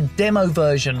other is a demo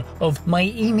version of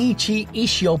Mainichi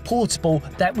Issyo Portable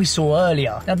that we saw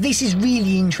earlier. Now this is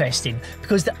really interesting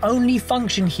because the only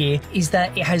function here is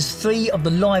that it has 3 of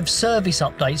the live service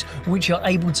updates which you're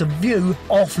able to view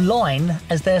offline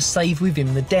as they're saved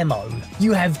within the demo.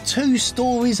 You have 2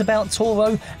 stories about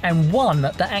Toro and one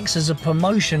that acts as a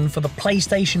promotion for the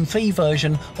PlayStation 3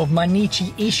 version of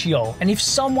Mainichi Issyo. And if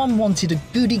someone wanted a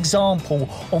good example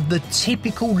of the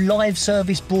typical live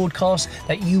service broadcast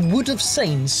that you would have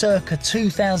seen circa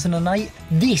 2008,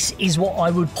 this is what I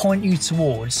would point you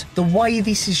towards. The way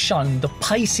this is shown, the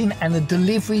pacing and the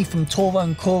delivery from Toro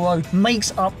and Koro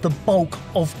makes up the bulk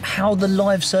of how the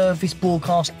live service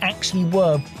broadcasts actually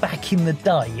were back in the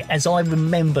day as I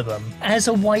remember them. As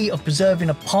a way of preserving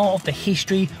a part of the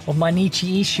history of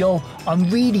Mainichi Issyo, I'm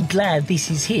really glad this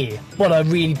is here, but I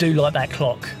really do like that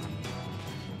clock.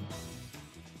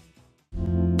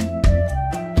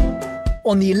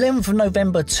 On the 11th of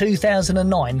November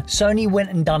 2009, Sony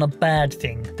went and done a bad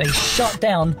thing. They shut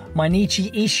down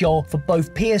Mainichi Issyo for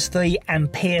both PS3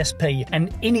 and PSP,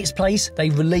 and in its place, they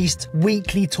released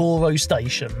Weekly Toro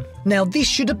Station. Now, this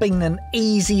should have been an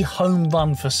easy home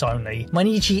run for Sony.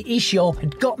 Mainichi Issyo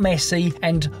had got messy,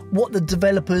 and what the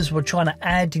developers were trying to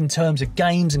add in terms of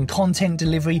games and content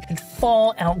delivery had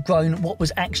far outgrown what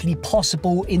was actually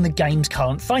possible in the game's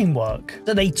current framework.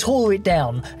 So they tore it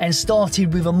down and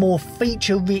started with a more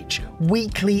feature-rich,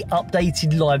 weekly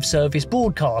updated live service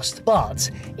broadcast. But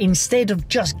instead of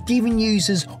just giving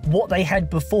users what they had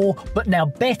before, but now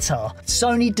better,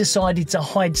 Sony decided to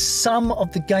hide some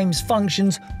of the game's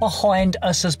functions behind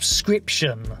a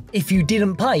subscription. If you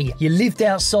didn't pay, you lived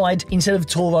outside instead of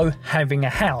Toro having a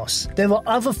house. There were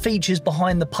other features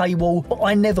behind the paywall, but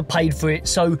I never paid for it,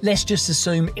 so let's just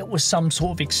assume it was some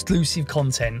sort of exclusive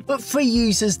content. But free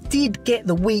users did get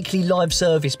the weekly live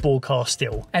service broadcast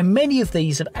still, and many of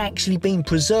these have actually been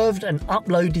preserved and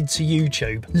uploaded to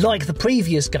YouTube. Like the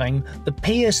previous game, the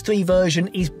PS3 version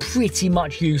is pretty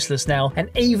much useless now, and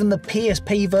even the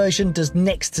PSP version does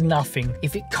next to nothing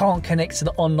if it can't connect to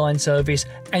the online service,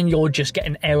 and you'll just get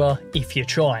an error if you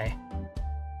try.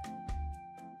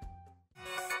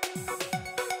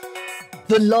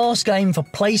 The last game for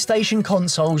PlayStation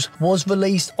consoles was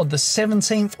released on the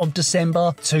 17th of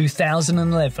December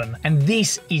 2011, and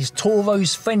this is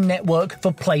Toro's friend network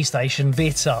for PlayStation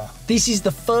Vita. This is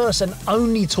the first and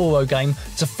only Toro game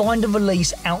to find a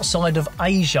release outside of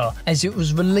Asia, as it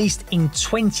was released in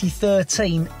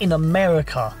 2013 in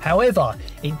America. However,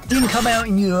 it didn't come out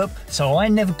in Europe, so I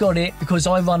never got it because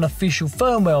I run official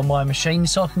firmware on my machine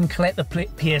so I can collect the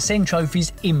PSN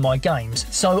trophies in my games,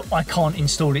 so I can't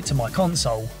install it to my console.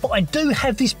 But I do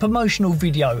have this promotional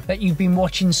video that you've been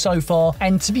watching so far,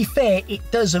 and to be fair, it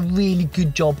does a really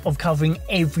good job of covering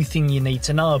everything you need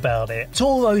to know about it.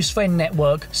 Toro's friend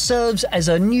network serves as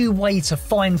a new way to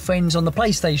find friends on the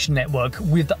PlayStation network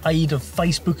with the aid of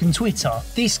Facebook and Twitter.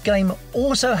 This game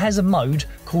also has a mode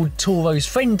called Toro's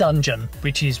Friend Dungeon,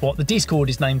 which is what the Discord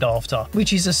is named after,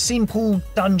 which is a simple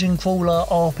dungeon crawler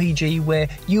RPG where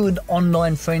you and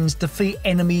online friends defeat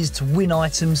enemies to win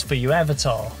items for your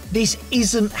avatar. This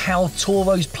isn't how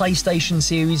Toro's PlayStation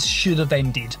series should have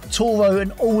ended. Toro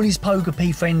and all his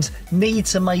PokeP friends need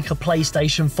to make a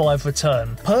PlayStation 5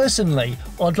 return. Personally,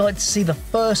 I'd like to see the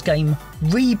first game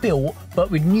rebuilt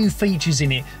but with new features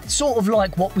in it, sort of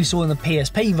like what we saw in the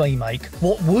PSP remake.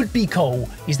 What would be cool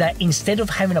is that instead of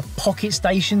having a pocket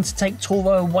station to take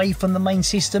Toro away from the main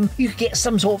system, you could get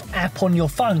some sort of app on your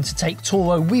phone to take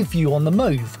Toro with you on the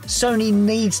move. Sony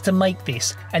needs to make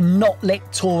this and not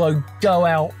let Toro go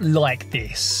out like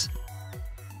this.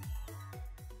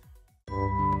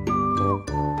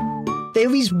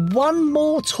 There is one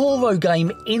more Toro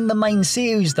game in the main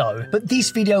series though, but this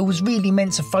video was really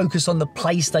meant to focus on the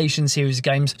PlayStation series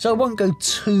games, so I won't go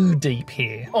too deep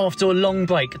here. After a long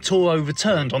break, Toro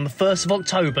returned on the 1st of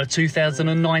October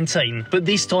 2019, but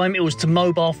this time it was to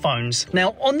mobile phones.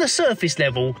 Now, on the surface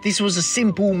level, this was a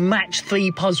simple match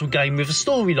 3 puzzle game with a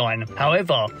storyline.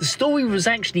 However, the story was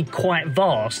actually quite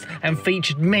vast and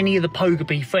featured many of the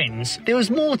PokeP friends. There was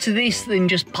more to this than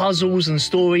just puzzles and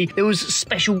story. There was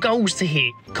special goals to to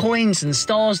hit, coins and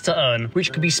stars to earn,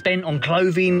 which could be spent on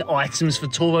clothing, items for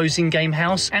Toro's in-game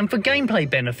house, and for gameplay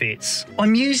benefits.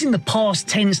 I'm using the past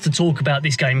tense to talk about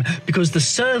this game because the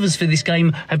servers for this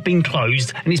game have been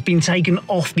closed and it's been taken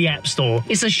off the App Store.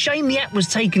 It's a shame the app was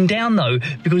taken down though,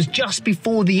 because just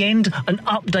before the end, an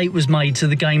update was made to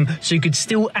the game so you could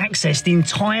still access the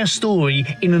entire story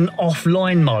in an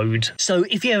offline mode. So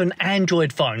if you have an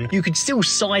Android phone, you could still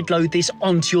sideload this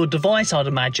onto your device, I'd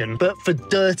imagine, but for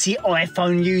dirty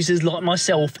iPhone users like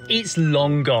myself, it's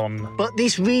long gone. But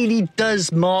this really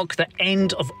does mark the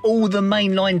end of all the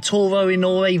mainline Toro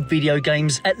Inoue video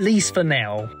games, at least for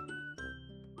now.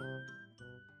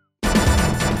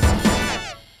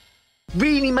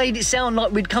 Really made it sound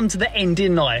like we'd come to the end,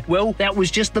 didn't I? Well, that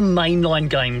was just the mainline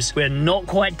games. We're not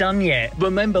quite done yet.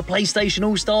 Remember PlayStation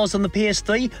All-Stars on the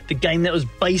PS3? The game that was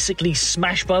basically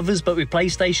Smash Brothers but with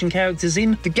PlayStation characters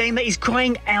in? The game that is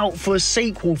crying out for a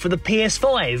sequel for the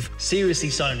PS5? Seriously,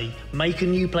 Sony, make a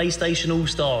new PlayStation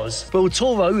All-Stars. Well,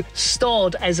 Toro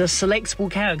starred as a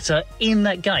selectable character in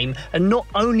that game, and not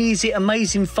only is it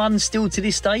amazing fun still to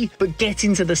this day, but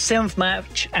getting to the 7th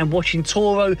match and watching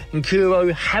Toro and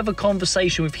Kuro have a conversation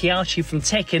with Hiachi from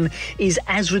Tekken is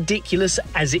as ridiculous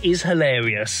as it is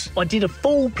hilarious. I did a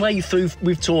full playthrough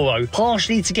with Toro,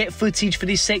 partially to get footage for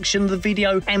this section of the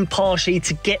video and partially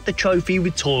to get the trophy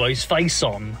with Toro's face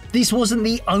on. This wasn't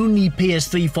the only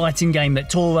PS3 fighting game that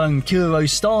Toro and Kuro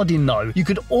starred in though. You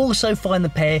could also find the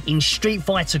pair in Street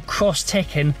Fighter Cross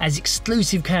Tekken as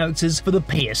exclusive characters for the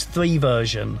PS3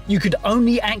 version. You could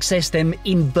only access them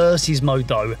in Versus mode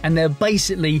though, and they're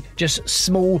basically just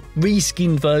small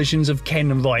reskinned versions of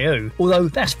Ken and Ryu, although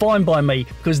that's fine by me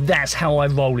because that's how I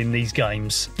roll in these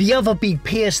games. The other big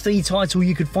PS3 title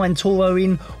you could find Toro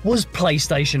in was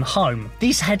PlayStation Home.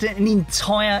 This had an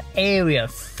entire area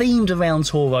themed around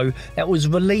Toro that was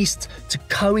released to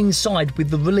coincide with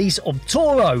the release of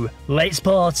Toro Let's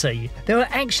Party. There are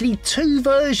actually 2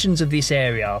 versions of this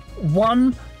area.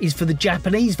 One is for the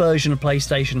Japanese version of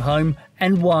PlayStation Home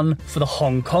and one for the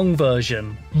Hong Kong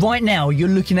version. Right now you're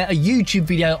looking at a YouTube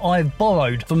video I've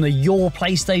borrowed from the Your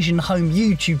PlayStation Home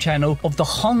YouTube channel of the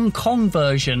Hong Kong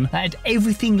version that had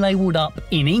everything labelled up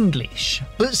in English.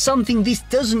 But something this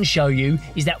doesn't show you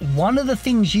is that one of the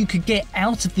things you could get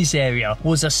out of this area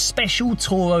was a special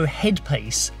Toro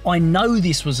headpiece. I know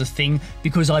this was a thing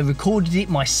because I recorded it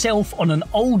myself on an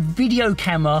old video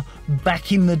camera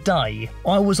back in the day.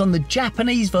 I was on the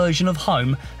Japanese version of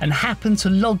Home and happened to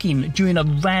log in during a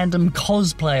random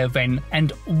cosplay event,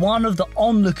 and one of the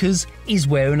onlookers is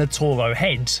wearing a Toro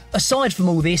head. Aside from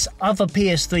all this, other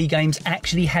PS3 games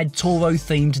actually had Toro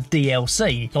themed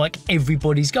DLC, like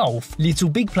Everybody's Golf, Little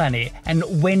Big Planet, and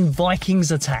When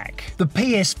Vikings Attack. The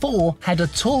PS4 had a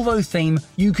Toro theme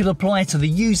you could apply to the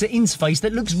user interface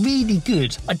that looks really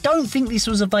good. I don't think this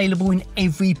was available in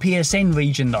every PSN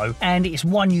region though, and it's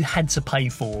one you had to pay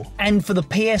for. And for the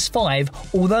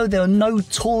PS5, although there are no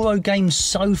Toro games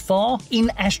so far,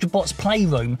 in Astrobot's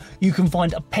Playroom you can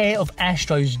find a pair of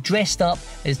Astros dressed up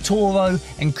as Toro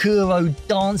and Kuro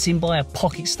dancing by a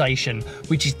pocket station,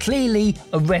 which is clearly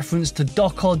a reference to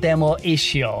Doko Demo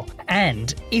Issyo.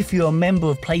 And if you're a member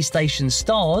of PlayStation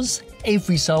Stars,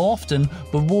 every so often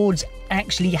rewards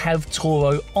actually have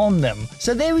Toro on them.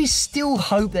 So there is still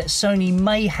hope that Sony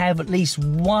may have at least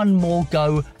one more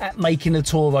go at making a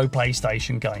Toro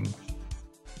PlayStation game.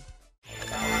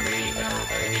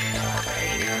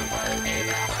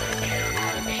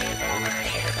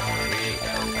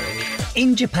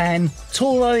 In Japan,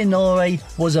 Toro Inoue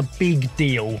was a big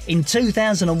deal. In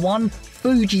 2001,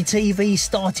 Fuji TV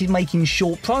started making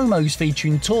short promos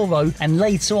featuring Toro and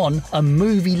later on a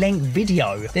movie-length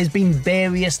video. There's been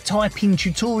various typing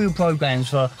tutorial programs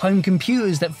for home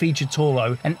computers that feature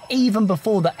Toro, and even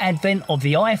before the advent of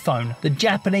the iPhone, the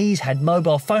Japanese had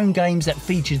mobile phone games that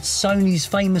featured Sony's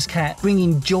famous cat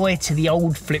bringing joy to the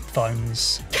old flip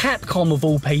phones. Capcom of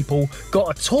all people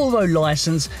got a Toro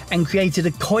license and created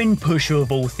a coin pusher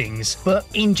of all things, but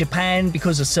in Japan,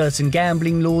 because of certain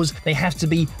gambling laws, they have to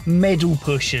be medal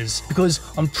pushers, because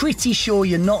I'm pretty sure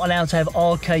you're not allowed to have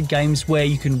arcade games where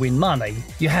you can win money.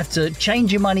 You have to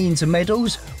change your money into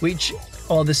medals, which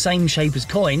are the same shape as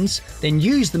coins, then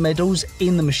use the medals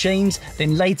in the machines,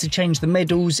 then later change the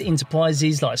medals into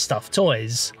prizes like stuffed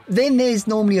toys. Then there's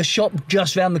normally a shop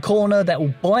just around the corner that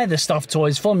will buy the stuffed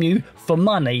toys from you for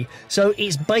money, so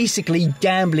it's basically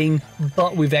gambling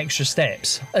but with extra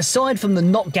steps. Aside from the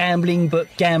not gambling but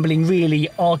gambling really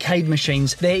arcade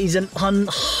machines, there is an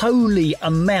unholy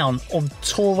amount of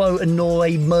Toro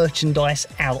Inoue merchandise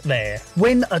out there.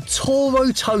 When a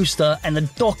Toro toaster and a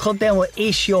Doko Demo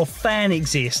Issyo fan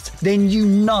exist, then you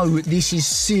know this is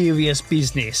serious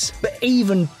business. But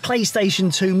even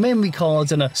PlayStation 2 memory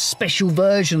cards and a special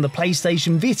version of the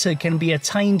PlayStation Vita can be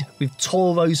attained with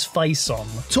Toro's face on.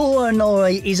 Toro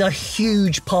Inoue is a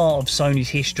huge part of Sony's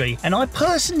history, and I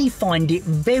personally find it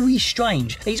very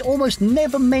strange that he's almost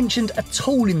never mentioned at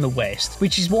all in the West,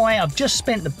 which is why I've just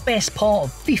spent the best part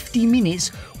of 50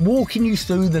 minutes walking you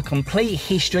through the complete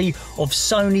history of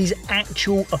Sony's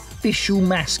actual official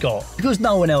mascot, because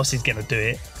no one else is going to do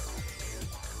it.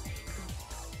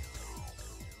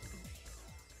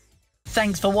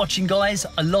 Thanks for watching, guys.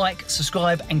 A like,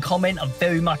 subscribe and comment are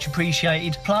very much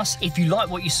appreciated. Plus, if you like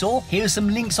what you saw, here are some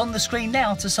links on the screen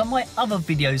now to some of my other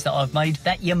videos that I've made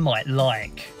that you might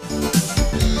like.